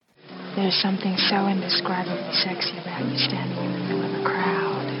There's something so indescribably sexy about you standing in the middle of a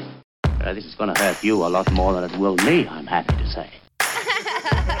crowd. This is going to hurt you a lot more than it will me, I'm happy to say.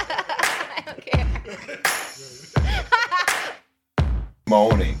 I don't care.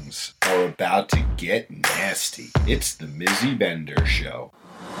 Mornings are about to get nasty. It's the Mizzy Bender Show.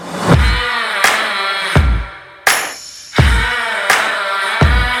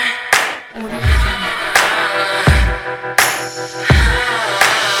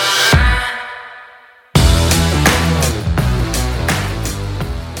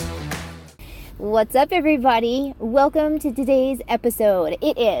 What's up, everybody? Welcome to today's episode.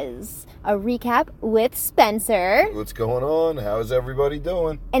 It is a recap with Spencer. What's going on? How's everybody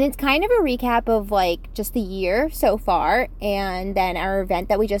doing? And it's kind of a recap of like just the year so far and then our event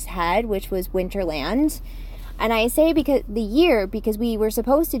that we just had, which was Winterland. And I say because we were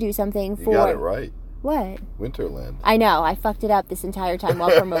supposed to do something for... You got it right. What? Winterland. I know. I fucked it up this entire time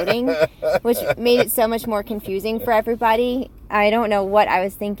while promoting, which made it so much more confusing for everybody. I don't know what I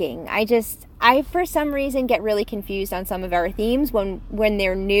was thinking. I for some reason get really confused on some of our themes when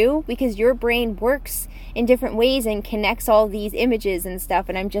they're new, because your brain works in different ways and connects all these images and stuff,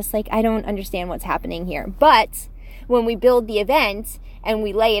 and I'm just like, I don't understand what's happening here. But when we build the event and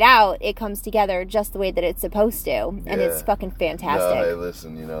we lay it out, it comes together just the way that it's supposed to, and it's fucking fantastic. No, hey,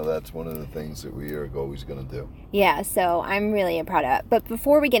 listen, that's one of the things that we are always going to do. Yeah, so I'm really proud of it. But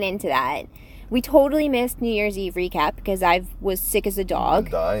before we get into that, we totally missed New Year's Eve recap because I was sick as a dog.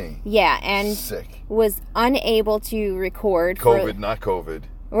 I'm dying. Yeah, and sick. Was unable to record. Not COVID.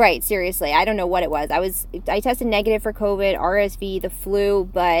 Right, seriously. I don't know what it was. I tested negative for COVID, RSV, the flu,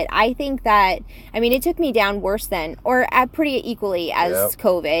 but I think that, it took me down worse than, or pretty equally as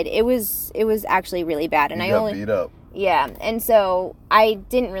COVID. It was actually really bad. And you got beat up. Yeah, and so I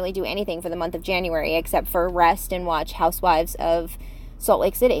didn't really do anything for the month of January except for rest and watch Housewives of Salt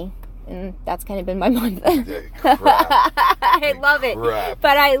Lake City. And that's kind of been my month. I love it.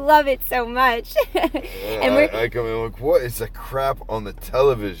 But I love it so much. And I come in like, what is that crap on the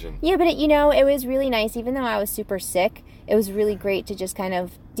television? Yeah, but it was really nice. Even though I was super sick, it was really great to just kind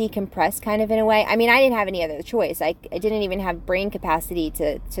of decompress kind of in a way. I didn't have any other choice. I didn't even have brain capacity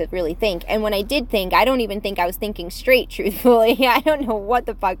to really think. And when I did think, I don't even think I was thinking straight, truthfully. I don't know what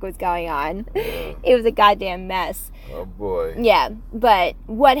the fuck was going on. Yeah. It was a goddamn mess. Oh, boy. Yeah, but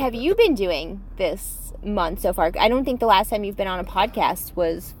what have you been doing this month so far? I don't think the last time you've been on a podcast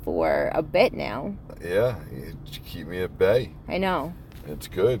was for a bit now. Yeah, you keep me at bay. I know. It's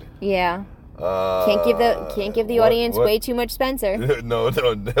good. Yeah. Can't give the audience way too much Spencer. No,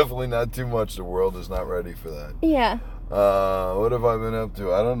 definitely not too much. The world is not ready for that. Yeah. What have I been up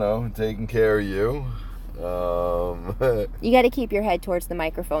to? I don't know. Taking care of you. You got to keep your head towards the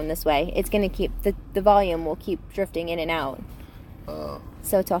microphone this way. It's going to keep the volume will keep drifting in and out.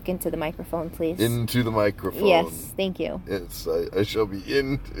 So talk into the microphone, please. Into the microphone. Yes, thank you. Yes, I shall be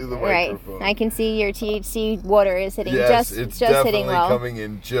into the microphone. Right. I can see your THC water is hitting it's just definitely hitting well. Coming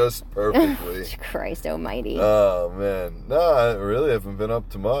in just perfectly. Christ almighty. Oh, man. No, I really haven't been up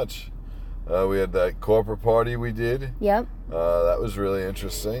to much. We had that corporate party we did. Yep. That was really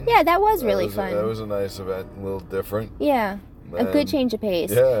interesting. Yeah, that was really fun. That was a nice event, a little different. Yeah. A good change of pace.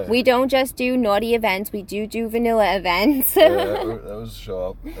 Yeah. We don't just do naughty events. We do vanilla events. Yeah, that was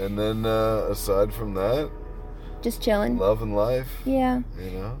sharp. And then aside from that, just chilling. Love and life. Yeah.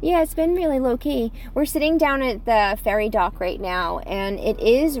 Yeah, it's been really low-key. We're sitting down at the ferry dock right now, and it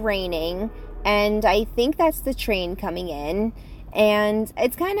is raining, and I think that's the train coming in. And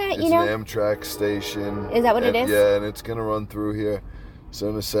it's kind of, It's an Amtrak station. Is that what it is? Yeah, and it's going to run through here. So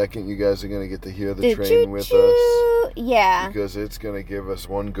in a second, you guys are going to get to hear the train with us. Yeah. Because it's going to give us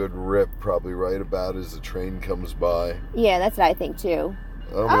one good rip probably right about as the train comes by. Yeah, that's what I think too.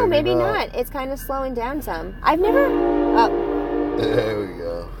 Oh, maybe not. It's kind of slowing down some. I've never... Oh. There we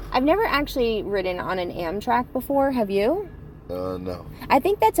go. I've never actually ridden on an Amtrak before. Have you? No. I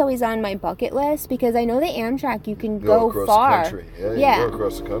think that's always on my bucket list because I know the Amtrak, you can go across far. The country. Yeah, you can go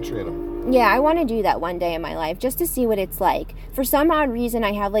across the country in them. Yeah, I want to do that one day in my life just to see what it's like. For some odd reason,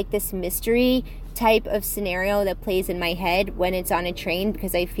 I have like this mystery type of scenario that plays in my head when it's on a train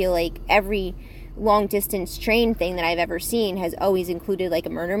because I feel like every long distance train thing that I've ever seen has always included like a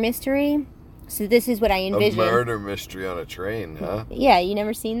murder mystery. So this is what I envision. A murder mystery on a train, huh? Yeah, you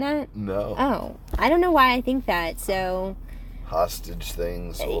never seen that? No. Oh, I don't know why I think that, so... Hostage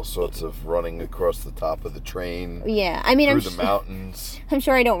things, all sorts of running across the top of the train. Yeah, through the mountains. I'm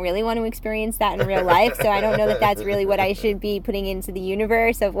sure I don't really want to experience that in real life, so I don't know that that's really what I should be putting into the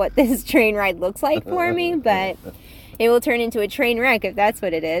universe of what this train ride looks like for me, but it will turn into a train wreck if that's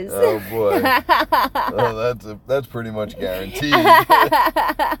what it is. Oh boy. Well, that's pretty much guaranteed.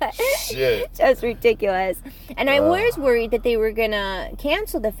 shit. Just ridiculous. And I was worried that they were going to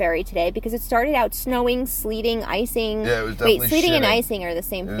cancel the ferry today because it started out snowing, sleeting, icing. Yeah, it was definitely sleeting and shitting. icing are the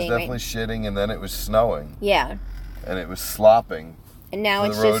same thing, It was definitely shitting, and then it was snowing. Yeah. And it was slopping. And now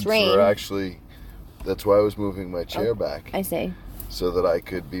it's the roads just rain. were actually... That's why I was moving my chair back. I see. So that I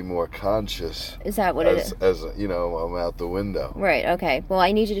could be more conscious. Is that what it is? As, you know, I'm out the window. Right, okay. Well,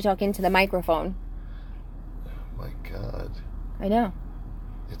 I need you to talk into the microphone. My God. I know.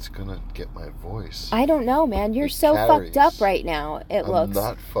 It's gonna get my voice. I don't know, man. You're so fucked up right now, it looks. I'm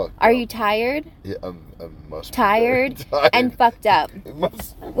not fucked Are up. you tired? Yeah, I must tired, be very tired and fucked up.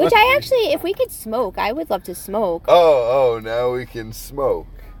 Which I be. actually, if we could smoke, I would love to smoke. Oh, now we can smoke.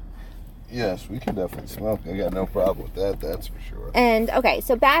 Yes, we can definitely smoke. I got no problem with that, that's for sure. And, okay,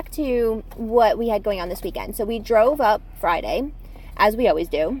 so back to what we had going on this weekend. So we drove up Friday, as we always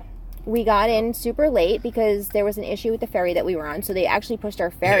do. We got in super late because there was an issue with the ferry that we were on, so they actually pushed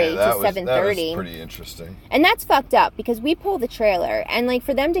our ferry to 7:30. That was pretty interesting. And that's fucked up because we pulled the trailer, and like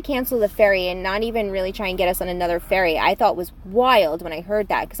for them to cancel the ferry and not even really try and get us on another ferry, I thought was wild when I heard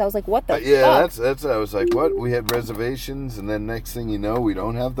that because I was like, what the fuck? That's I was like, what? We had reservations, and then next thing you know, we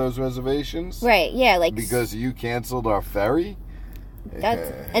don't have those reservations? Right, yeah, like because you canceled our ferry?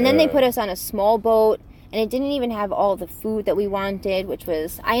 And then they put us on a small boat. And it didn't even have all the food that we wanted, which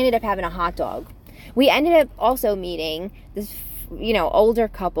was, I ended up having a hot dog. We ended up also meeting this, older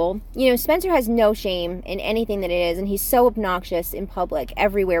couple. Spencer has no shame in anything that it is, and he's so obnoxious in public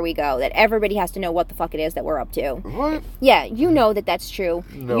everywhere we go that everybody has to know what the fuck it is that we're up to. What? Yeah, you know that's true.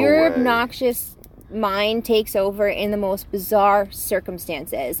 No Your way. obnoxious mind takes over in the most bizarre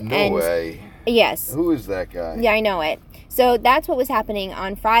circumstances. No way. Yes. Who is that guy? Yeah, I know it. So that's what was happening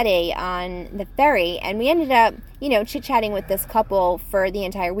on Friday on the ferry, and we ended up, chit-chatting with this couple for the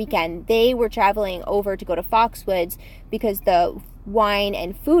entire weekend. They were traveling over to go to Foxwoods because the wine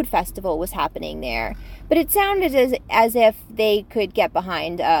and food festival was happening there. But it sounded as if they could get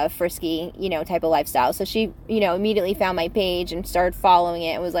behind a frisky, type of lifestyle. So she, immediately found my page and started following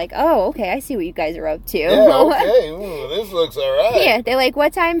it and was like, oh, okay, I see what you guys are up to. Yeah, okay. Ooh, this looks all right. Yeah, they're like,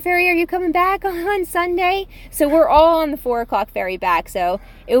 what time ferry are you coming back on Sunday? So we're all on the 4 o'clock ferry back. So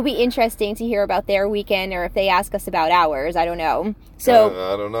it will be interesting to hear about their weekend, or if they ask us about ours. I don't know. So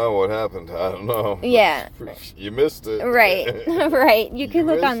I don't know what happened. I don't know. Yeah. You missed it. Right. Right. You can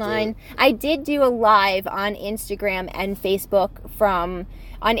look missed online. it. I did do a live on Instagram and Facebook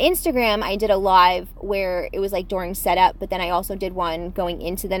on Instagram, I did a live where it was like during setup, but then I also did one going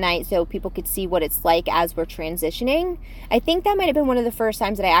into the night so people could see what it's like as we're transitioning. I think that might have been one of the first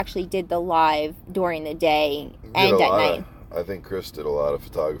times that I actually did the live during the day and at night. I think Chris did a lot of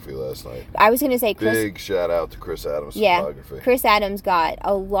photography last night. I was going to say Chris. Big shout out to Chris Adams Photography. Chris Adams got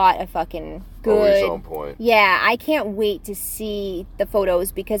a lot of fucking good. Always on point. Yeah, I can't wait to see the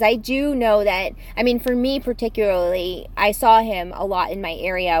photos because I do know that, for me particularly, I saw him a lot in my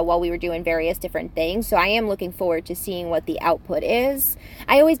area while we were doing various different things. So I am looking forward to seeing what the output is.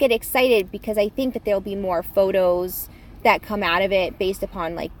 I always get excited because I think that there'll be more photos that come out of it based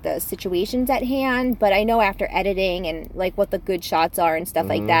upon like the situations at hand, but I know after editing and like what the good shots are and stuff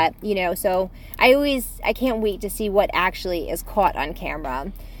like that, so I can't wait to see what actually is caught on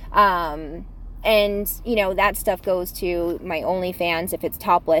camera. And, that stuff goes to my OnlyFans if it's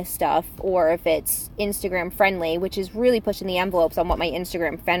topless stuff or if it's Instagram friendly, which is really pushing the envelopes on what my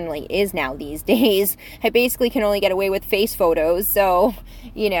Instagram friendly is now these days. I basically can only get away with face photos, so,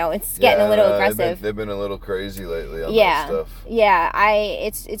 it's getting a little aggressive. They've been a little crazy lately on that stuff. Yeah,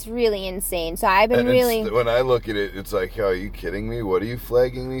 it's really insane. So I've been when I look at it, it's like, are you kidding me? What are you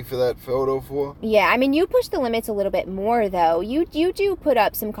flagging me for that photo for? Yeah, you push the limits a little bit more, though. You do put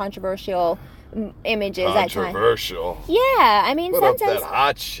up some controversial images at times. Controversial. Yeah, Put sometimes up that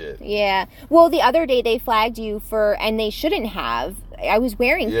hot shit. Yeah. Well, the other day they flagged you for, and they shouldn't have. I was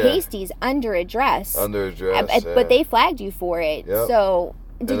wearing pasties under a dress. Under a dress, but they flagged you for it. Yep. So,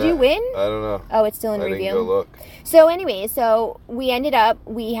 did you win? I don't know. Oh, it's still in review. I didn't go look. So anyway,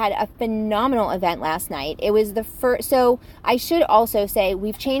 we had a phenomenal event last night. It was the first, so I should also say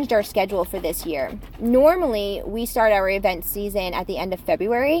we've changed our schedule for this year. Normally, we start our event season at the end of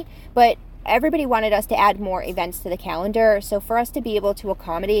February, but everybody wanted us to add more events to the calendar. So for us to be able to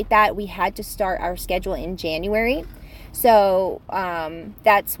accommodate that, we had to start our schedule in January. So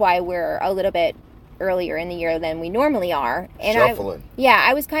that's why we're a little bit earlier in the year than we normally are. And Shuffling.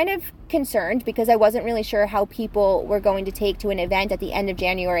 I was kind of concerned because I wasn't really sure how people were going to take to an event at the end of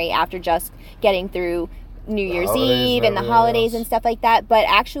January after just getting through New Year's holidays Eve and the everything holidays else. and stuff like that. But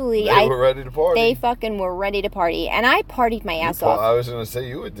actually, They were ready to party. They fucking were ready to party. And I partied my ass off. I was going to say,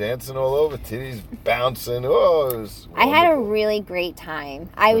 you were dancing all over, titties bouncing. Oh, it was I had a wonderful. really great time.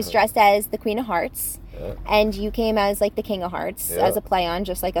 I was dressed as the Queen of Hearts. Yeah. And you came as like the King of Hearts as a play on,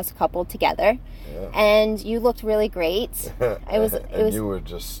 just like us coupled together. Yeah. And you looked really great. It was you were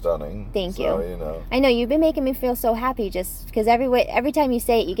just stunning. Thank so, you. You know. I know you've been making me feel so happy just because every time you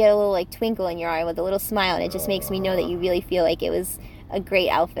say it, you get a little like twinkle in your eye with a little smile, and it just makes me know that you really feel like it was a great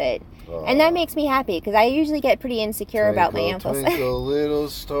outfit. And that makes me happy because I usually get pretty insecure about my outfits. Twinkle, little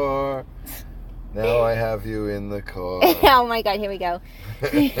star. Now I have you in the car. Oh my god, here we go.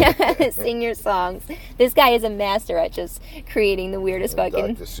 Sing your songs. This guy is a master at just creating the weirdest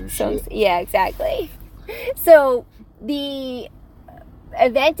fucking Dr. Seuss songs. shit. Yeah, exactly. So the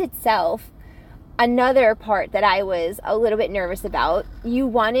event itself, another part that I was a little bit nervous about, you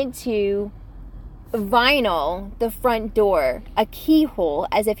wanted to vinyl the front door, a keyhole,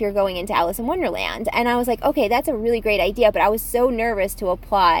 as if you're going into Alice in Wonderland. And I was like, okay, that's a really great idea, but I was so nervous to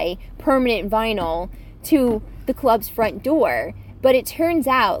apply permanent vinyl to the club's front door. But it turns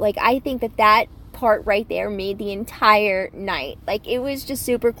out, like, I think that part right there made the entire night. Like, it was just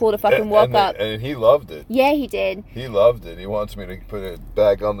super cool to fucking walk up. And he loved it. Yeah, he did. He loved it. He wants me to put it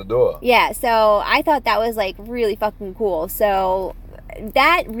back on the door. Yeah, so I thought that was, like, really fucking cool. So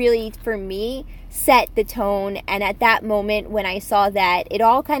that really, for me, set the tone. And at that moment when I saw that, it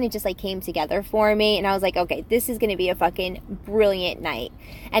all kind of just like came together for me, and I was like, okay, this is going to be a fucking brilliant night.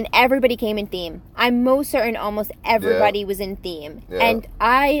 And everybody came in theme. I'm most certain almost everybody was in theme. And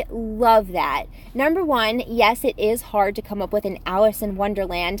I love that. Number one, yes, it is hard to come up with an Alice in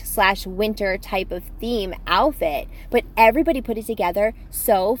Wonderland / winter type of theme outfit, but everybody put it together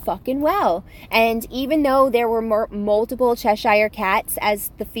so fucking well. And even though there were multiple Cheshire cats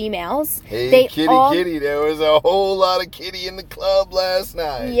as the females, they Kitty, there was a whole lot of kitty in the club last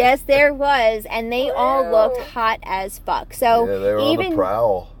night. Yes, there was, and they all looked hot as fuck. So they were on the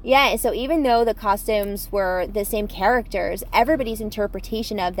prowl. Yeah, so even though the costumes were the same characters, everybody's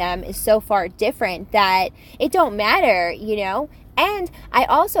interpretation of them is so far different that it don't matter, you know? And I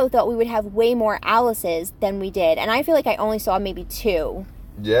also thought we would have way more Alices than we did, and I feel like I only saw maybe 2.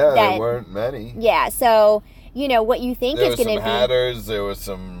 Yeah, there weren't many. Yeah, so, you know, what you think is going to be... There were some hatters, there were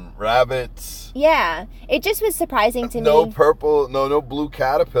some rabbits. Yeah, it just was surprising to me. No purple, no blue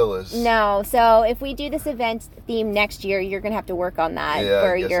caterpillars. No, so if we do this event theme next year, you're going to have to work on that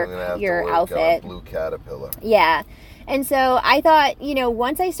for your outfit. Blue caterpillar. Yeah. And so I thought, you know,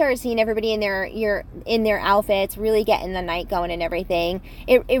 once I started seeing everybody in their outfits, really getting the night going and everything,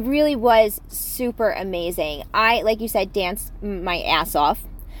 it really was super amazing. I, like you said, danced my ass off.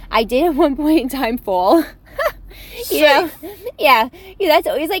 I did at one point in time fall. You know, yeah, that's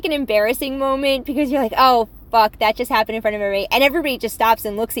always like an embarrassing moment because you're like, oh fuck, that just happened in front of everybody, and everybody just stops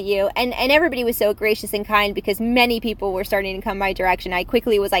and looks at you, and everybody was so gracious and kind because many people were starting to come my direction. I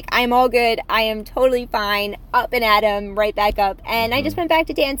quickly was like, I'm all good, I am totally fine, up and at 'em, right back up, and I just went back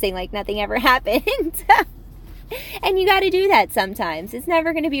to dancing like nothing ever happened. And you got to do that sometimes. It's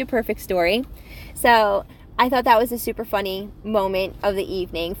never going to be a perfect story. So I thought that was a super funny moment of the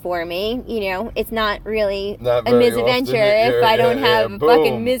evening for me. You know, it's not really a misadventure if I don't have a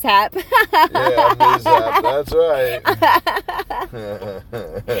fucking mishap. Yeah, mishap. That's right.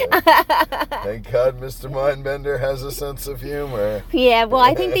 Thank God Mr. Mindbender has a sense of humor. Yeah, well,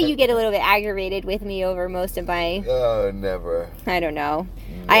 I think that you get a little bit aggravated with me over most of my... Oh, never. I don't know.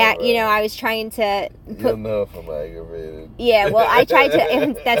 Never. I was trying to... You'll know if I'm aggravated. Yeah, well, I tried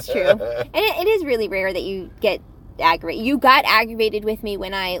to... That's true. And it is really rare that you get aggravated. You got aggravated with me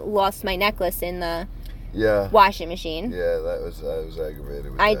when I lost my necklace in the washing machine. Yeah, I was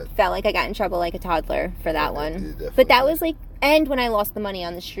aggravated with that. I felt like I got in trouble like a toddler for that one. But that was like... And when I lost the money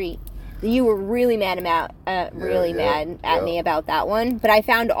on the street. You were really mad mad at me about that one, but I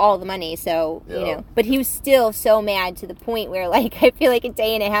found all the money, so you know. But he was still so mad to the point where, like, I feel like a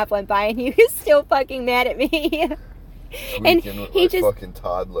day and a half went by, and he was still fucking mad at me. And he just fucking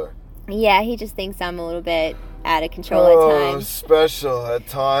toddler. Yeah, he just thinks I'm a little bit out of control at times. Special at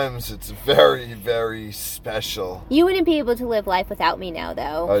times. It's very, very special. You wouldn't be able to live life without me now,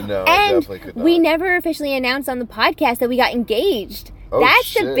 though. No, I definitely could not. We never officially announced on the podcast that we got engaged. Oh,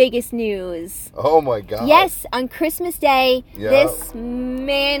 that's the biggest news. Oh my God. Yes, on Christmas Day, this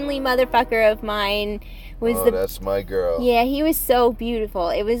manly motherfucker of mine was that's my girl. Yeah, he was so beautiful.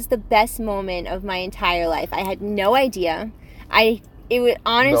 It was the best moment of my entire life. I had no idea. It was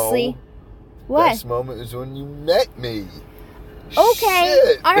honestly... No. What? Best moment is when you met me. Okay.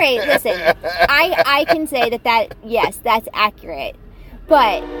 Shit. All right, listen. I can say that yes, that's accurate.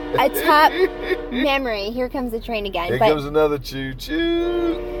 But a top memory. Here comes the train again. Here comes another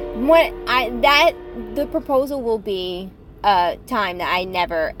choo-choo. The proposal will be a time that I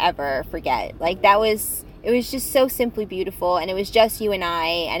never ever forget. Like it was just so simply beautiful, and it was just you and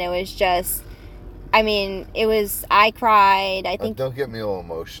and it was just, I cried. I think. Don't get me all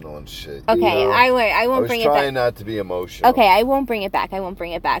emotional and shit. Okay, I won't bring it back. I was trying not to be emotional. Okay, I won't bring it back.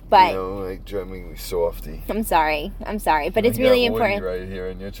 But like drumming me softy. I'm sorry, but it's really important. Right here,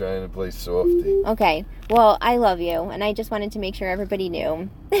 and you're trying to play softy. Okay, well, I love you, and I just wanted to make sure everybody knew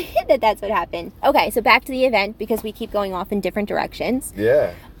that's what happened. Okay, so back to the event, because we keep going off in different directions.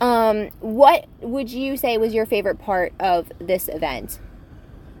 Yeah. What would you say was your favorite part of this event?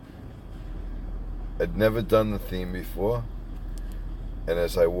 I'd never done the theme before, and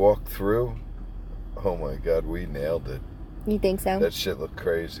as I walked through, oh my God, we nailed it. You think so? That shit looked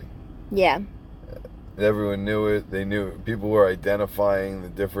crazy. Yeah. Everyone knew it. They knew. People were identifying the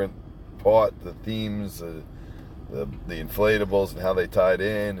different the themes, the inflatables and how they tied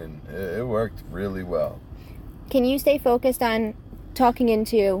in, and it worked really well. Can you stay focused on talking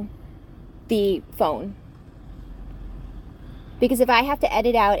into the phone? Because if I have to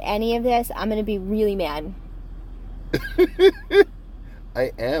edit out any of this, I'm going to be really mad.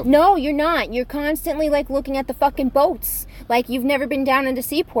 I am. No, you're not. You're constantly, looking at the fucking boats. Like, you've never been down into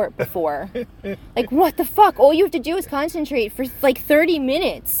Seaport before. Like, what the fuck? All you have to do is concentrate for, 30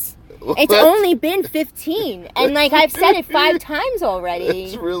 minutes. It's only been 15. And, I've said it 5 times already.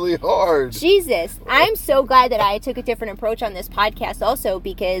 It's really hard. Jesus. I'm so glad that I took a different approach on this podcast also,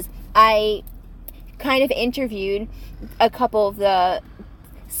 because I kind of interviewed a couple of the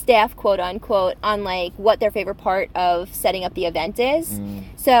staff, quote unquote, on what their favorite part of setting up the event is.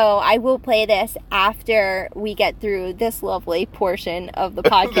 So I will play this after we get through this lovely portion of the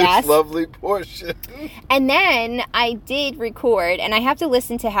podcast. This lovely portion. And then I did record, and I have to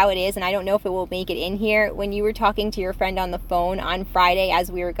listen to how it is, and I don't know if it will make it in here, when you were talking to your friend on the phone on Friday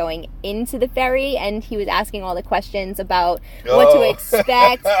as we were going into the ferry, and he was asking all the questions about what to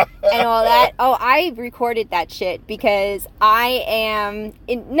expect and all that. Oh, I recorded that shit because I am...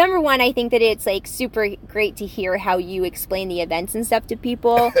 Number one, I think that it's super great to hear how you explain the events and stuff to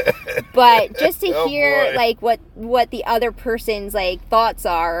people, but just to hear what the other person's thoughts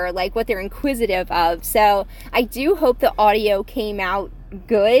are, or what they're inquisitive of. So I do hope the audio came out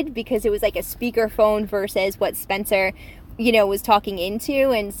good, because it was a speakerphone versus what Spencer was talking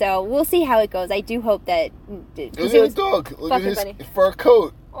into, and so we'll see how it goes. I do hope that look at the dog. Look at his fur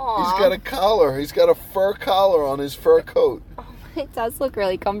coat. Aww. He's got a collar. He's got a fur collar on his fur coat. It does look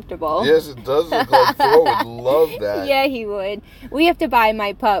really comfortable. Yes, it does look like Thor would love that. Yeah, he would. We have to buy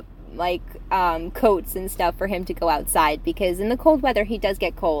my pup coats and stuff for him to go outside, because in the cold weather he does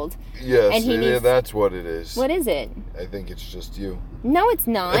get cold. Yes, and that's what it is. What is it? I think it's just you. No, it's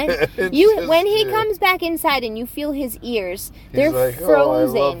not. When he comes back inside and you feel his ears, they're frozen. Oh, I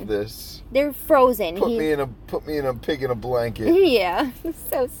love this. They're frozen. Put me in a pig in a blanket. Yeah,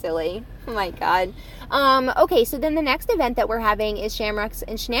 so silly. Oh my God. Okay, so then the next event that we're having is Shamrocks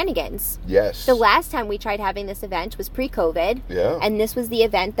and Shenanigans. Yes. The last time we tried having this event was pre-COVID. Yeah. And this was the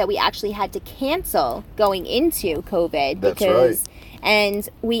event that we actually had to cancel going into COVID. That's right. And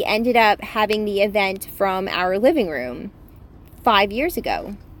we ended up having the event from our living room 5 years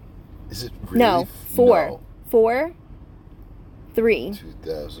ago. Is it really? No, 4. No. 4? 3.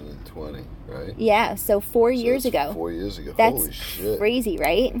 2020, right? Yeah, so 4 years ago. 4 years ago. That's Holy shit. Crazy,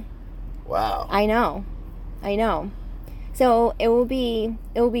 right? Wow. I know. So it will be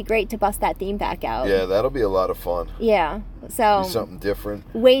great to bust that theme back out. Yeah, that'll be a lot of fun. Yeah. So do something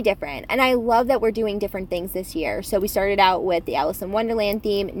different. Way different. And I love that we're doing different things this year. So we started out with the Alice in Wonderland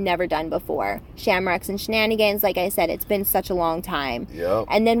theme, never done before. Shamrocks and Shenanigans, like I said, it's been such a long time. Yep.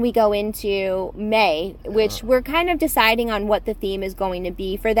 And then we go into May, which we're kind of deciding on what the theme is going to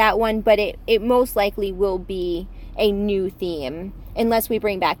be for that one, but it most likely will be a new theme, unless we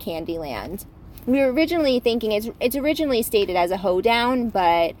bring back Candyland. We were originally thinking, it's originally stated as a hoedown,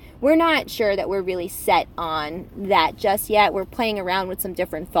 but we're not sure that we're really set on that just yet. We're playing around with some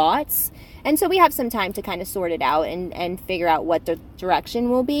different thoughts. And so we have some time to kind of sort it out and figure out what the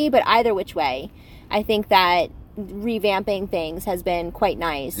direction will be. But either which way, I think that revamping things has been quite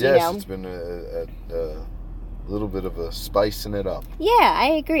nice. Yes, it's been a little bit of a spicing it up. Yeah, I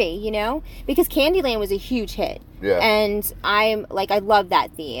agree, because Candyland was a huge hit. Yeah. And I love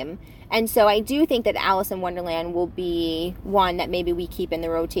that theme. And so I do think that Alice in Wonderland will be one that maybe we keep in the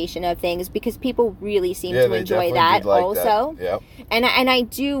rotation of things, because people really seem to enjoy that also. Yep. And I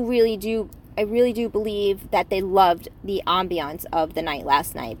do really do really do believe that they loved the ambiance of the night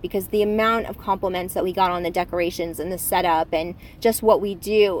last night, because the amount of compliments that we got on the decorations and the setup and just what we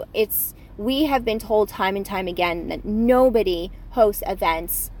do, we have been told time and time again that nobody hosts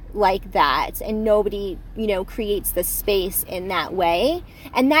events like that, and nobody, creates the space in that way.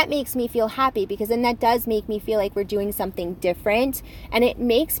 And that makes me feel happy, because then that does make me feel like we're doing something different, and it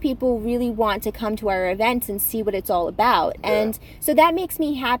makes people really want to come to our events and see what it's all about. Yeah. And so that makes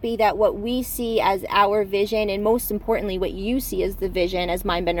me happy that what we see as our vision, and most importantly what you see as the vision as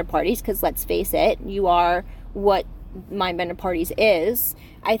Mindbender Parties, because let's face it, you are what Mindbender Parties is,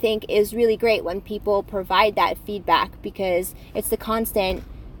 I think is really great when people provide that feedback, because it's the constant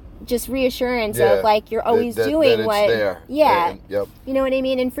just reassurance of like you're always doing that what there. Yep. You know what I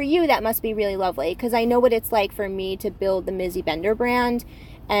mean? And for you that must be really lovely, because I know what it's like for me to build the Mizzy Bender brand,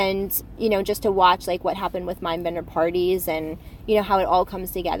 and just to watch like what happened with Mindbender Parties, and how it all comes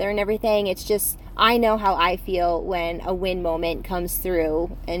together and everything. It's just, I know how I feel when a win moment comes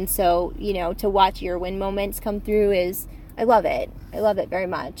through, and so to watch your win moments come through I love it very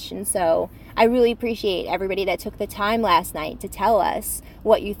much. And so I really appreciate everybody that took the time last night to tell us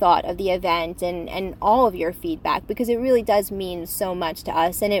what you thought of the event and all of your feedback, because it really does mean so much to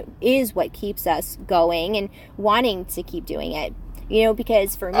us, and it is what keeps us going and wanting to keep doing it.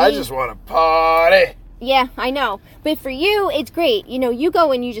 Because for me, I just want to party. Yeah, I know. But for you, it's great. You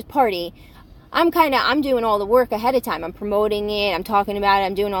go and you just party. I'm doing all the work ahead of time. I'm promoting it. I'm talking about it.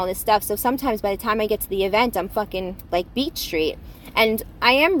 I'm doing all this stuff. So sometimes by the time I get to the event, I'm fucking like Beach Street. And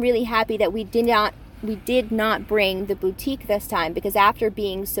I am really happy that we did not bring the boutique this time, because after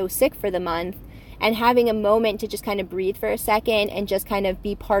being so sick for the month and having a moment to just kind of breathe for a second and just kind of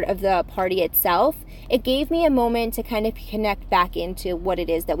be part of the party itself, it gave me a moment to kind of connect back into what it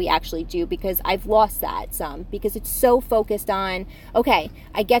is that we actually do, because I've lost that some, because it's so focused on, okay,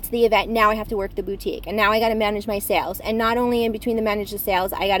 I get to the event, now I have to work the boutique, and now I got to manage my sales, and not only in between the manage the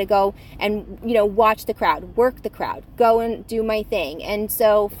sales, I got to go and, watch the crowd, work the crowd, go and do my thing. And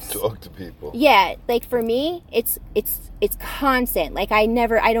so talk to people. Yeah, like for me, it's constant. Like I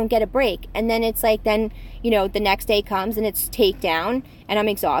don't get a break. And then it's like, then, the next day comes and it's takedown and I'm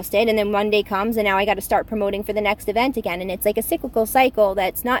exhausted. And then one day comes and now I got to start promoting for the next event again. And it's like a cyclical cycle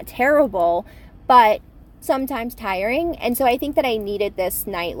that's not terrible, but sometimes tiring. And so I think that I needed this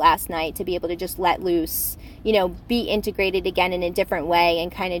night last night to be able to just let loose, be integrated again in a different way,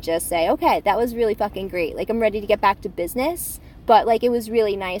 and kind of just say, okay, that was really fucking great. Like I'm ready to get back to business, but like it was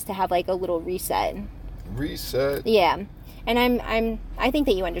really nice to have like a little reset. Yeah. And I think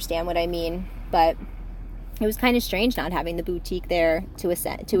that you understand what I mean, but it was kind of strange not having the boutique there to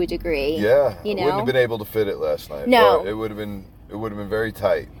a degree. Yeah. I wouldn't have been able to fit it last night. No. It would have been very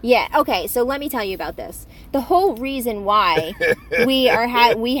tight. Yeah. Okay. So let me tell you about this. The whole reason why we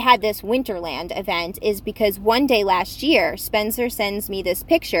had this Winterland event is because one day last year, Spencer sends me this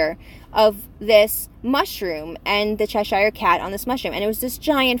picture of this mushroom and the Cheshire Cat on this mushroom, and it was this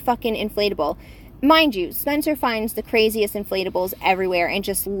giant fucking inflatable. Mind you, Spencer finds the craziest inflatables everywhere and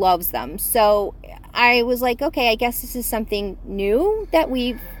just loves them. So I was like, okay, I guess this is something new that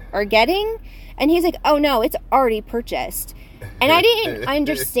we are getting. And he's like, oh no, it's already purchased. And I didn't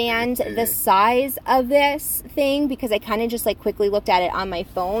understand the size of this thing, because I kind of just like quickly looked at it on my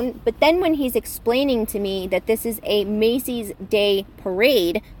phone. But then when he's explaining to me that this is a Macy's Day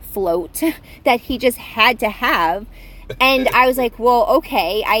Parade float that he just had to have, and I was like, well,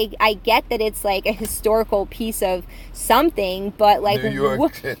 okay, I get that it's like a historical piece of something, but like... New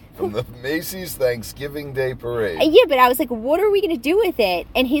York, from the Macy's Thanksgiving Day Parade. Yeah, but I was like, what are we going to do with it?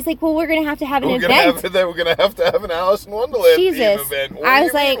 And he's like, well, we're going to have an event. We're going to have an Alice in Wonderland theme event.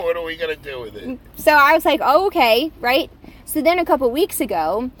 What are we going to do with it? So I was like, oh, okay, right? So then a couple weeks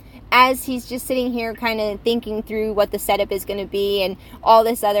ago, as he's just sitting here kind of thinking through what the setup is going to be and all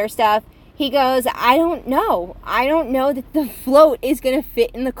this other stuff, he goes, I don't know that the float is going to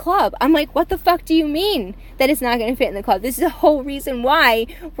fit in the club. I'm like, what the fuck do you mean that it's not going to fit in the club? This is the whole reason why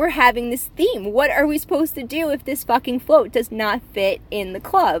we're having this theme. What are we supposed to do if this fucking float does not fit in the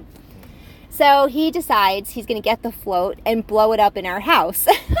club? So he decides he's going to get the float and blow it up in our house.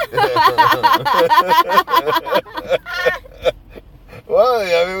 Well,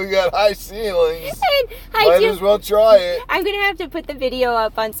 I mean, we got high ceilings. Might as well try it. I'm going to have to put the video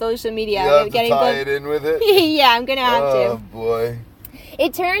up on social media. You have to tie it in with it? Yeah, I'm going to have to. Oh, boy.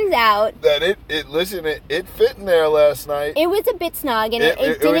 It turns out that it fit in there last night. It was a bit snug, and it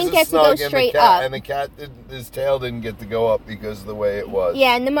didn't get to go straight up. And the cat, his tail didn't get to go up because of the way it was.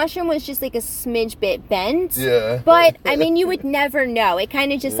 Yeah, and the mushroom was just like a smidge bit bent. Yeah. But, I mean, you would never know. It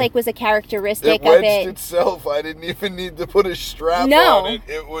kind of just like was a characteristic it of it. It wedged itself. I didn't even need to put a strap on it.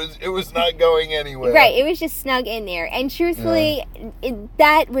 It was not going anywhere. Right, it was just snug in there. And truthfully,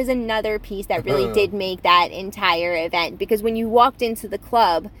 that was another piece that really did make that entire event. Because when you walked into the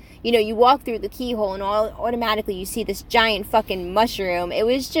club, you know, you walk through the keyhole and automatically you see this giant fucking mushroom. It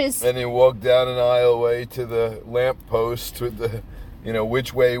was just... And you walk down an aisleway to the lamppost with the, you know,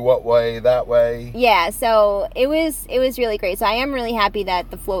 which way, what way, that way. Yeah, so it was really great. So I am really happy that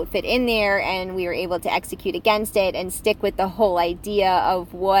the float fit in there and we were able to execute against it and stick with the whole idea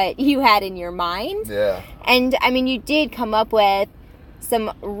of what you had in your mind. Yeah. And, I mean, you did come up with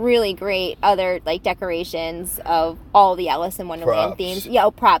some really great other like decorations of all the Alice in Wonderland themes. Yeah,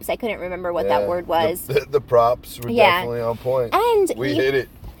 props. I couldn't remember what that word was. The props were definitely on point. And we hit it.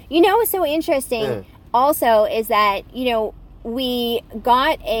 You know what's so interesting also is that, you know, we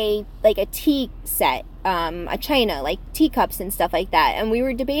got a tea set, a china, like teacups and stuff like that. And we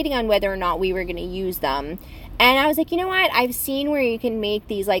were debating on whether or not we were going to use them. And I was like, you know what? I've seen where you can make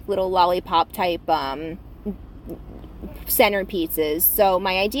these like little lollipop type centerpieces. So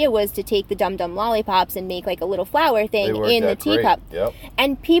my idea was to take the Dum Dum lollipops and make like a little flower thing in the teacup. Yep.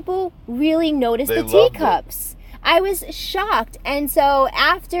 And people really noticed the teacups. I was shocked. And so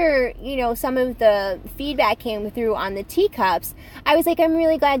after, you know, some of the feedback came through on the teacups, I was like, I'm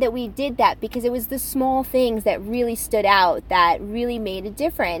really glad that we did that because it was the small things that really stood out that really made a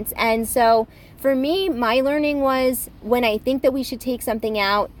difference. And so for me, my learning was when I think that we should take something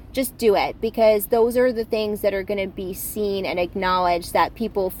out, just do it, because those are the things that are going to be seen and acknowledged that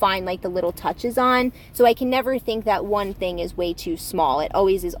people find like the little touches on. So I can never think that one thing is way too small. It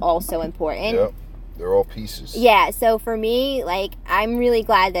always is also important. Yep. They're all pieces. Yeah, so for me, like, I'm really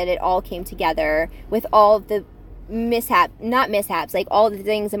glad that it all came together with all of the not mishaps, like all the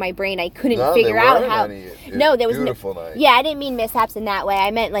things in my brain I couldn't figure out how. No, there was beautiful night. Yeah, I didn't mean mishaps in that way.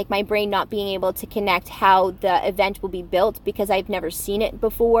 I meant like my brain not being able to connect how the event will be built because I've never seen it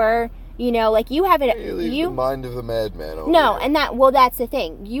before. You know, like you have it. You the mind of the madman. No, and that's the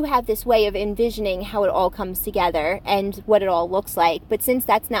thing. You have this way of envisioning how it all comes together and what it all looks like. But since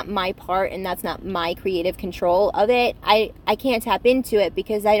that's not my part and that's not my creative control of it, I can't tap into it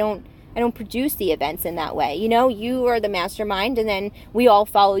because I don't produce the events in that way. You know, you are the mastermind and then we all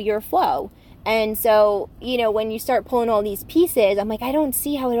follow your flow. And so, you know, when you start pulling all these pieces, I'm like, I don't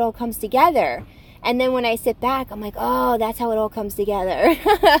see how it all comes together. And then when I sit back, I'm like, oh, that's how it all comes together.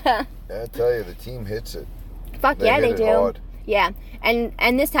 I tell you, the team hits it. Fuck yeah, they do. Hard. Yeah,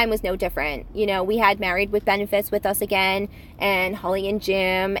 and this time was no different. You know, we had Married with Benefits with us again, and Holly and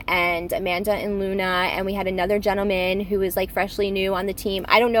Jim, and Amanda and Luna, and we had another gentleman who was like freshly new on the team.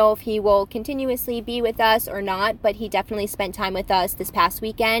 I don't know if he will continuously be with us or not, but he definitely spent time with us this past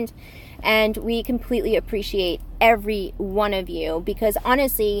weekend, and we completely appreciate every one of you because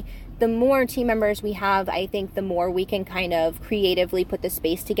honestly, the more team members we have, I think the more we can kind of creatively put the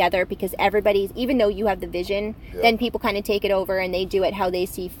space together because everybody's, even though you have the vision, then people kind of take it over and they do it how they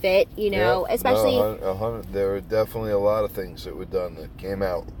see fit, you know, especially... No, there were definitely a lot of things that were done that came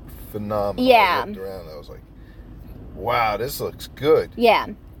out phenomenal. Yeah. I looked around, I was like, wow, this looks good. Yeah.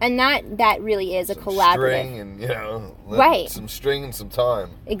 And that really is a collaborative. String and, you know, right. Some string and some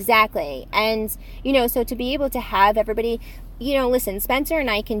time. Exactly. And, you know, so to be able to have everybody... You know, listen, Spencer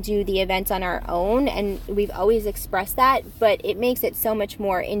and I can do the events on our own, and we've always expressed that, but it makes it so much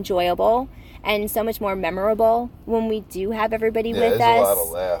more enjoyable and so much more memorable when we do have everybody with us. There's a lot of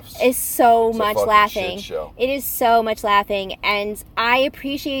laughs. It's so much laughing. Shit show. It is so much laughing, and I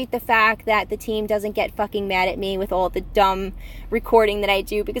appreciate the fact that the team doesn't get fucking mad at me with all the dumb recording that I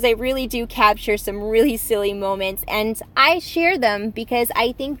do, because I really do capture some really silly moments, and I share them because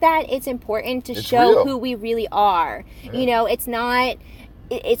I think that it's important to show real. Who we really are. Yeah. You know, it's not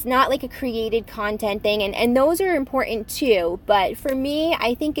like a created content thing, and those are important too, but for me,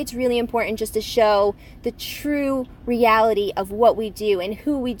 I think it's really important just to show the true reality of what we do and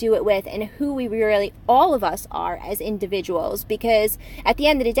who we do it with and who we really, all of us are as individuals, because at the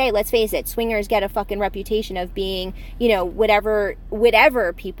end of the day, let's face it, swingers get a fucking reputation of being, you know, whatever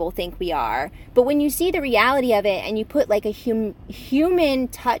people think we are, but when you see the reality of it and you put like a human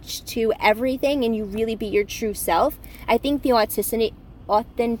touch to everything and you really be your true self, I think the authenticity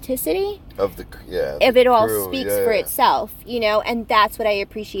of it all speaks for itself, you know, and that's what I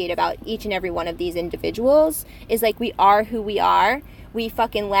appreciate about each and every one of these individuals is like we are who we are. We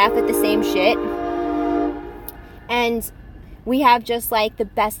fucking laugh at the same shit, and we have just like the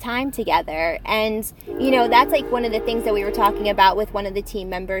best time together. And, you know, that's like one of the things that we were talking about with one of the team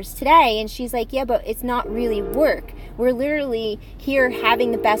members today. And she's like, yeah, but it's not really work. We're literally here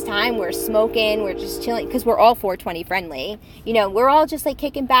having the best time. We're smoking. We're just chilling because we're all 420 friendly. You know, we're all just like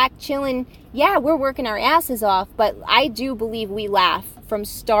kicking back, chilling. Yeah, we're working our asses off. But I do believe we laugh from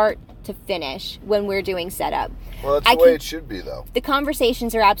start to finish when we're doing setup. Well, that's the way it should be, though. The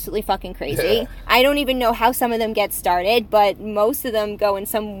conversations are absolutely fucking crazy. Yeah. I don't even know how some of them get started, but most of them go in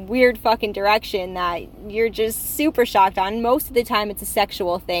some weird fucking direction that you're just super shocked on. Most of the time, it's a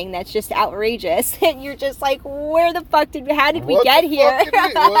sexual thing that's just outrageous, and you're just like, "Where the fuck how did we get here?"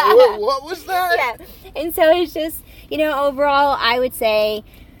 What was that? Yeah, and so it's just, you know, overall, I would say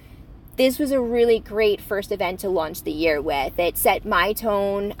this was a really great first event to launch the year with. It set my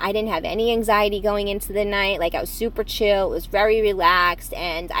tone. I didn't have any anxiety going into the night. Like, I was super chill. It was very relaxed.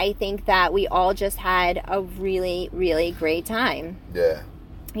 And I think that we all just had a really, really great time. Yeah.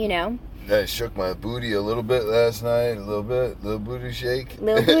 You know? I shook my booty a little bit last night. A little bit. Little booty shake.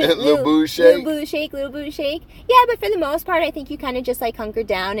 Little booty shake. Yeah, but for the most part, I think you kind of just like hunkered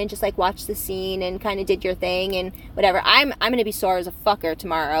down and just like watched the scene and kind of did your thing and whatever. I'm going to be sore as a fucker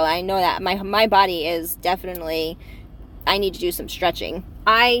tomorrow. I know that. My body is definitely, I need to do some stretching.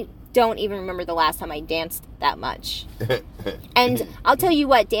 I don't even remember the last time I danced that much. And I'll tell you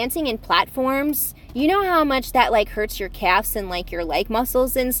what, dancing in platforms, you know how much that like hurts your calves and like your leg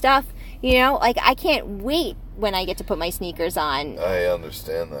muscles and stuff? You know, like, I can't wait when I get to put my sneakers on. I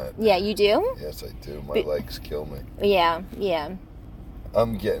understand that. Yeah, you do? Yes, I do. My legs kill me. Yeah.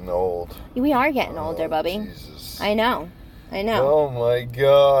 I'm getting old. We are getting older, Bubby. Jesus. I know. Oh, my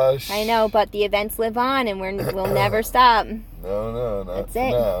gosh. I know, but the events live on, and we'll never stop. No, not That's for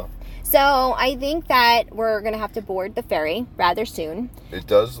it. now. So, I think that we're going to have to board the ferry rather soon. It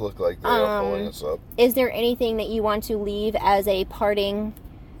does look like they are pulling us up. Is there anything that you want to leave as a parting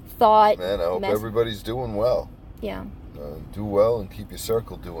thought? Man, I hope everybody's doing well. Yeah. Do well and keep your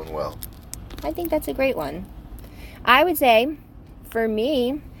circle doing well. I think that's a great one. I would say, for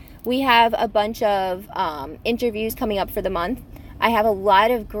me, we have a bunch of interviews coming up for the month. I have a lot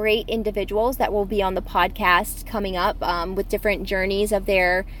of great individuals that will be on the podcast coming up with different journeys of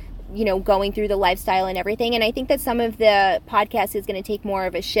their, you know, going through the lifestyle and everything. And I think that some of the podcast is going to take more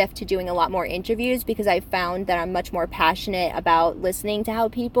of a shift to doing a lot more interviews because I've found that I'm much more passionate about listening to how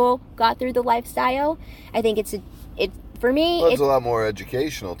people got through the lifestyle. I think it's for me, it's a lot more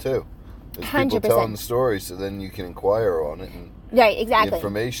educational too. There's 100%. people telling the story, so then you can inquire on it. And right, exactly. The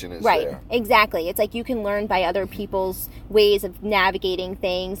information is right, there. Exactly. It's like you can learn by other people's ways of navigating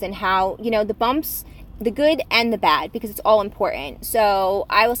things and how, you know, the bumps, the good and the bad, because it's all important. So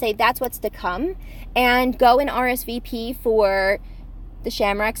I will say that's what's to come. And go and RSVP for the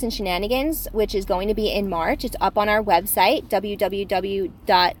Shamrocks and Shenanigans, which is going to be in March. It's up on our website,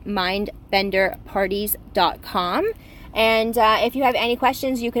 www.mindbenderparties.com. And if you have any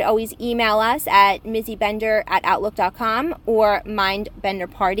questions, you could always email us at mizzybender@outlook.com or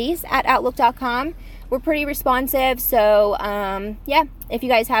mindbenderparties@outlook.com. We're pretty responsive, so yeah, if you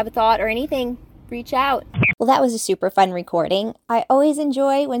guys have a thought or anything, reach out. Well, that was a super fun recording. I always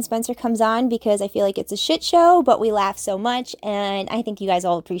enjoy when Spencer comes on because I feel like it's a shit show, but we laugh so much, and I think you guys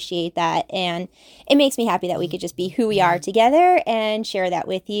all appreciate that, and it makes me happy that we could just be who we are together and share that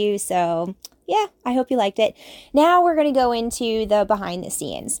with you. So yeah, I hope you liked it. Now we're going to go into the behind the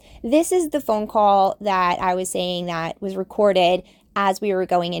scenes. This is the phone call that I was saying that was recorded as we were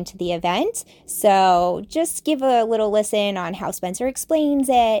going into the event. So just give a little listen on how Spencer explains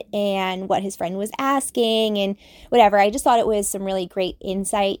it and what his friend was asking and whatever. I just thought it was some really great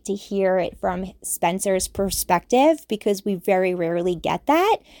insight to hear it from Spencer's perspective because we very rarely get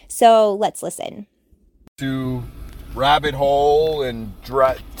that. So let's listen. To rabbit hole and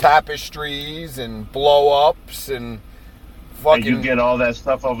tapestries and blow-ups and fucking... And you get all that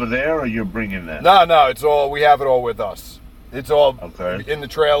stuff over there, or you're bringing that? No, it's all... We have it all with us. It's all okay. In the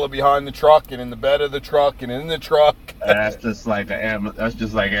trailer behind the truck and in the bed of the truck and in the truck. That's just like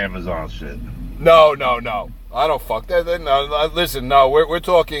Amazon shit. No. I don't fuck that. No, listen, no, we're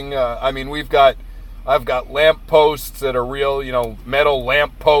talking... I mean, I've got lamp posts that are real, you know, metal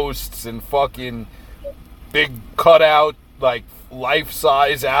lamp posts and fucking... big cutout, like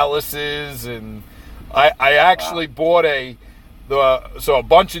life-size Alice's, and I actually bought a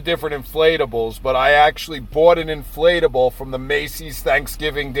bunch of different inflatables, but I actually bought an inflatable from the Macy's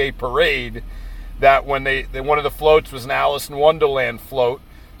Thanksgiving Day Parade. That when one of the floats was an Alice in Wonderland float,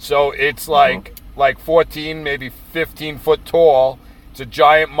 so it's like 14, maybe 15 foot tall. It's a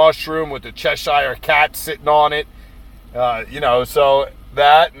giant mushroom with a Cheshire cat sitting on it, you know. So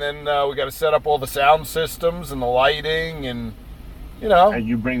that, and then we got to set up all the sound systems and the lighting, and you know. And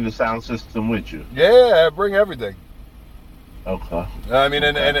you bring the sound system with you? Yeah, I bring everything. Okay. I mean,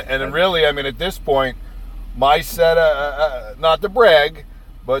 and really, I mean, at this point, my set, not to brag,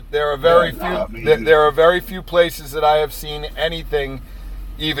 but there are very there are very few places that I have seen anything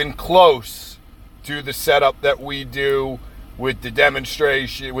even close to the setup that we do with the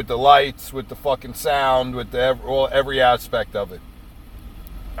demonstration, with the lights, with the fucking sound, with every aspect of it.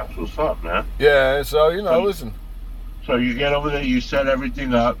 That's what's up, man. Yeah, so you know, listen. So you get over there, you set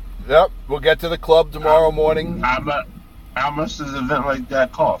everything up. Yep, we'll get to the club tomorrow morning. How much does an event like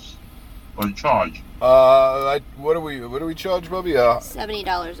that cost or charge? What do we charge, Bubby? $70 a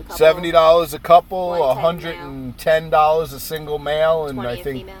couple. $70 a couple, $110 $110 a single male, and 20 I a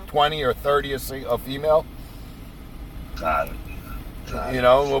think female. 20 or 30 a female. Got it. You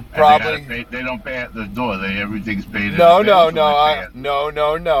know, we'll probably. They don't pay at the door. Everything's paid. No.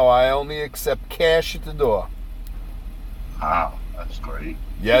 I only accept cash at the door. Wow, that's great.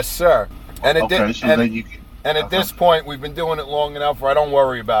 Yes, sir. And at Okay. this point, we've been doing it long enough where I don't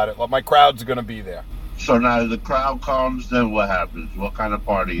worry about it. Like, my crowds are going to be there. So now the crowd comes, then what happens? What kind of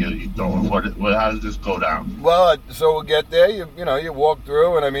party are you throwing? How does this go down? Well, so we'll get there. You walk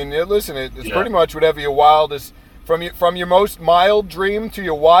through, and I mean, listen, it's pretty much whatever your wildest, from your most mild dream to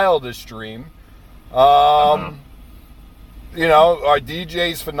your wildest dream. You know, our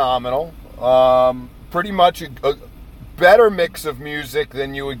DJ's phenomenal. Pretty much a better mix of music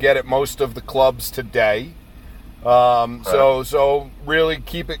than you would get at most of the clubs today. So really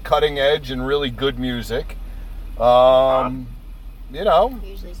keep it cutting edge and really good music. You know,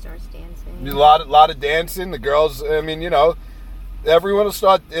 Usually starts dancing. a lot of dancing. The girls, I mean, you know, everyone will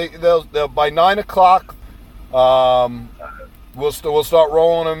start. They'll by 9 o'clock. We'll start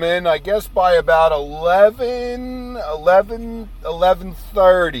rolling them in. I guess by about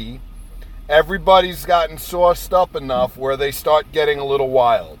 11:30. Everybody's gotten sauced up enough where they start getting a little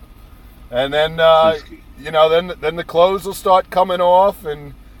wild, and then you know, then the clothes will start coming off,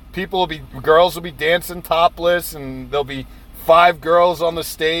 and girls will be dancing topless, and there'll be 5 girls on the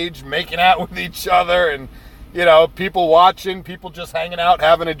stage making out with each other, and you know, people watching, people just hanging out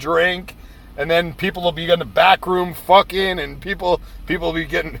having a drink, and then people will be in the back room fucking, and guys will be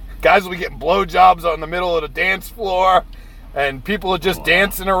getting blowjobs on the middle of the dance floor. And people are just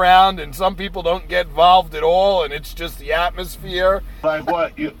dancing around, and some people don't get involved at all, and it's just the atmosphere. Like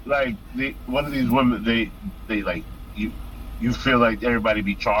what? One of these women, they like you feel like everybody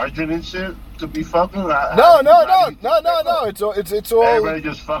be charging and shit to be fucking? No. It's all. Everybody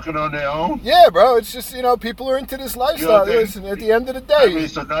just fucking on their own. Yeah, bro. It's just, you know, people are into this lifestyle. Listen, at the end of the day. I mean,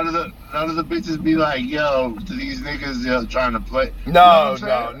 so none of the bitches be like, yo, to these niggas trying to play. No,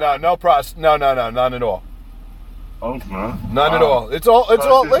 none at all. Okay. None at all. It's all.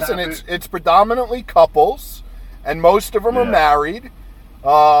 Listen, it's predominantly couples, and most of them are married.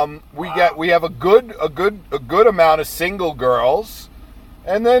 We have a good amount of single girls,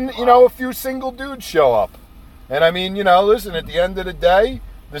 and then you know, a few single dudes show up. And I mean, you know, listen, at the end of the day,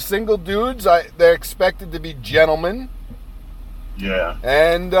 the single dudes, they're expected to be gentlemen. Yeah.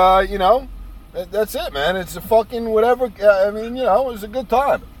 And you know, that's it, man. It's a fucking whatever. I mean, you know, it's a good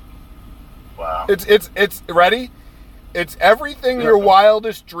time. Wow. It's ready. It's everything your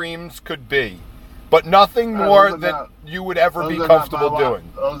wildest dreams could be, but nothing more than you would ever be comfortable doing.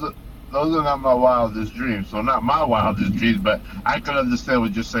 Those are not my wildest dreams. So not my wildest dreams, but I can understand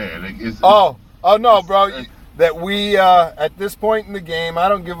what you're saying. Oh no, bro. That we at this point in the game, I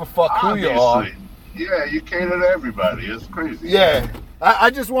don't give a fuck who you are. Yeah, you cater to everybody. It's crazy. Yeah, I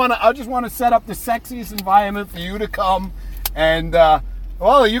just want to set up the sexiest environment for you to come, and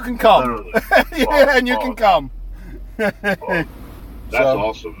well, you can come. Yeah, and you can come. That's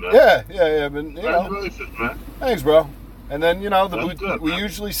awesome, man. Yeah, but you know, congratulations, man. Thanks, bro. And then, you know, we man.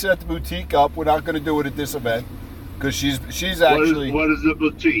 usually set the boutique up. We're not going to do it at this event because she's actually. What is the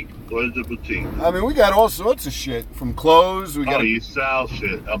boutique? I mean, we got all sorts of shit, from clothes. You sell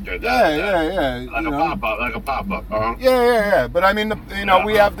shit. Okay. Yeah. Like a pop up, huh? Yeah. But I mean,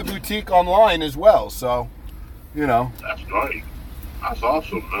 we have the boutique online as well, so, you know. That's great. That's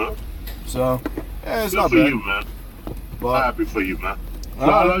awesome, man. So, yeah, it's good not for bad. You, man. But, I'm happy for you, man. So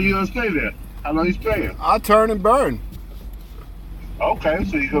how long you gonna stay there? How long you staying? I'll turn and burn. Okay,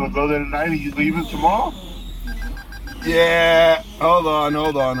 so you're gonna go there tonight and you leaving tomorrow? Yeah. Hold on.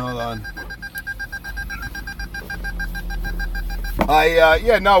 We'll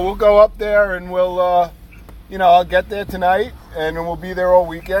go up there and we'll, I'll get there tonight and we'll be there all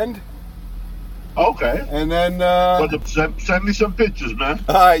weekend. Okay. And then, send me some pictures, man.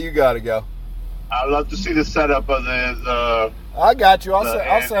 All right, you gotta go. I'd love to see the setup of the I got you.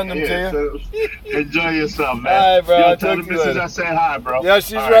 I'll send them to you. So enjoy yourself, man. All right, bro. Yo, I'll tell talk the to you missus later. I said hi, bro. Yeah,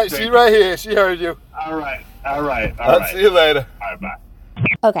 she's All right. She's right here. She heard you. All right. I'll see you later. All right, bye.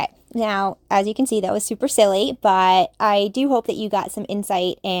 Okay, now, as you can see, that was super silly, but I do hope that you got some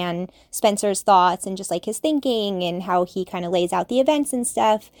insight and Spencer's thoughts and just like his thinking and how he kind of lays out the events and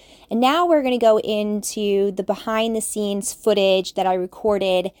stuff. And now we're going to go into the behind the scenes footage that I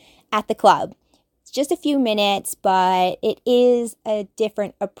recorded at the club. It's just a few minutes, but it is a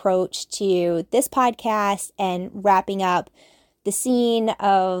different approach to this podcast and wrapping up the scene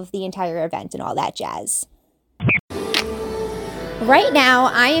of the entire event and all that jazz. Right now,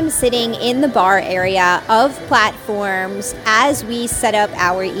 I am sitting in the bar area of Platforms as we set up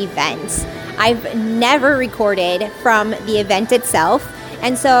our event. I've never recorded from the event itself,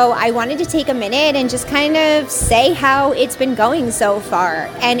 and so I wanted to take a minute and just kind of say how it's been going so far.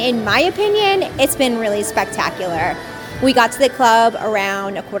 And in my opinion, it's been really spectacular. We got to the club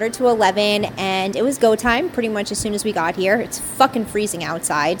around 11:45, and it was go time pretty much as soon as we got here. It's fucking freezing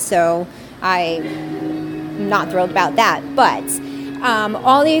outside, so I'm not thrilled about that, but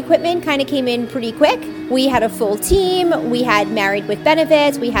all the equipment kind of came in pretty quick. We had a full team. We had Married with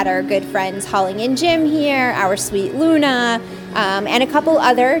Benefits. We had our good friends Holling and Jim here, our sweet Luna, and a couple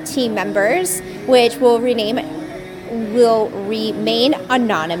other team members, which will remain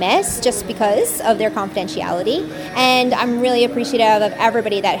anonymous just because of their confidentiality. And I'm really appreciative of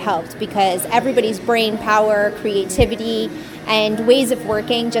everybody that helped, because everybody's brain power, creativity, and ways of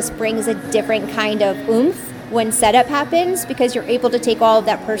working just brings a different kind of oomph when setup happens, because you're able to take all of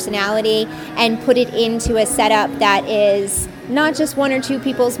that personality and put it into a setup that is not just one or two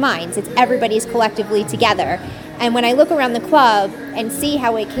people's minds. It's everybody's collectively together. And when I look around the club and see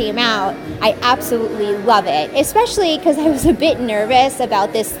how it came out, I absolutely love it, especially because I was a bit nervous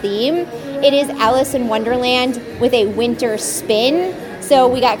about this theme. It is Alice in Wonderland with a winter spin. So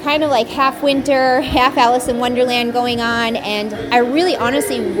we got kind of like half winter, half Alice in Wonderland going on, and I really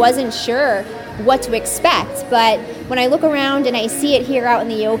honestly wasn't sure what to expect. But when I look around and I see it here out in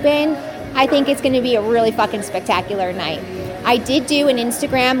the open, I think it's going to be a really fucking spectacular night. I did do an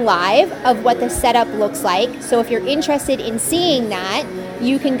Instagram live of what the setup looks like. So if you're interested in seeing that,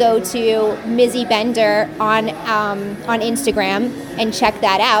 you can go to Mizzy Bender on Instagram and check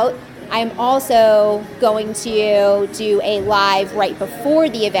that out. I'm also going to do a live right before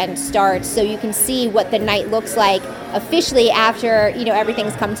the event starts, so you can see what the night looks like officially after,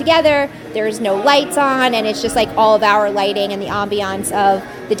 everything's come together. There's no lights on, and it's just like all of our lighting and the ambiance of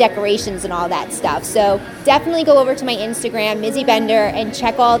the decorations and all that stuff. So definitely go over to my Instagram, Mizzy Bender, and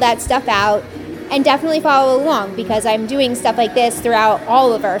check all that stuff out. And definitely follow along, because I'm doing stuff like this throughout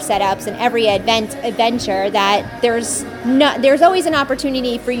all of our setups and every adventure, that there's always an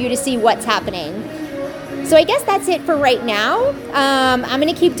opportunity for you to see what's happening. So I guess that's it for right now. I'm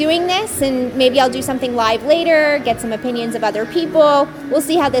going to keep doing this, and maybe I'll do something live later, get some opinions of other people. We'll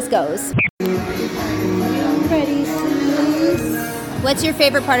see how this goes. Ready, sis? What's your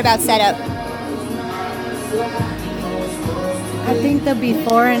favorite part about setup? I think the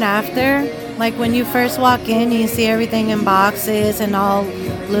before and after. Like when you first walk in, you see everything in boxes and all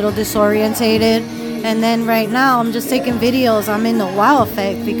little disorientated. And then right now, I'm just taking videos. I'm in the wow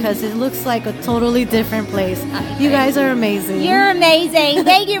effect because it looks like a totally different place. You guys are amazing. You're amazing.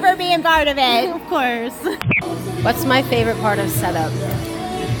 Thank you for being part of it. Of course. What's my favorite part of setup?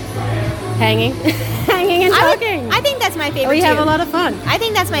 Hanging. Hanging and talking. I think that's my favorite We too. have a lot of fun. I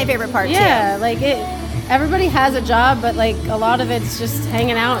think that's my favorite part too. Yeah, like everybody has a job, but like a lot of it's just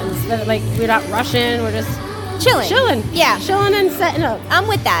hanging out, and like we're not rushing, we're just chilling. Yeah. Chilling and setting up. I'm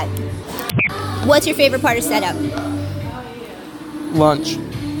with that. What's your favorite part of setup? Lunch.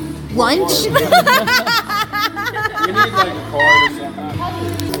 Lunch? You need like a card or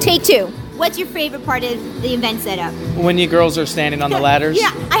something. Take two. What's your favorite part of the event setup? When you girls are standing on the ladders.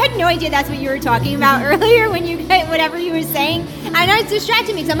 Yeah, I had no idea that's what you were talking about earlier when whatever you were saying. And it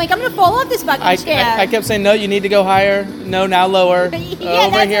distracted me because I'm like, I'm going to fall off this fucking chair. I kept saying, no, you need to go higher. No, now lower. Yeah,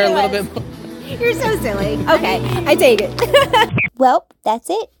 Over here a little bit more. You're so silly. Okay, I take it. Well, that's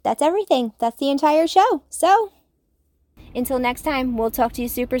it. That's everything. That's the entire show. So, until next time, we'll talk to you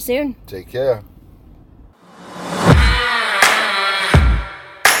super soon. Take care.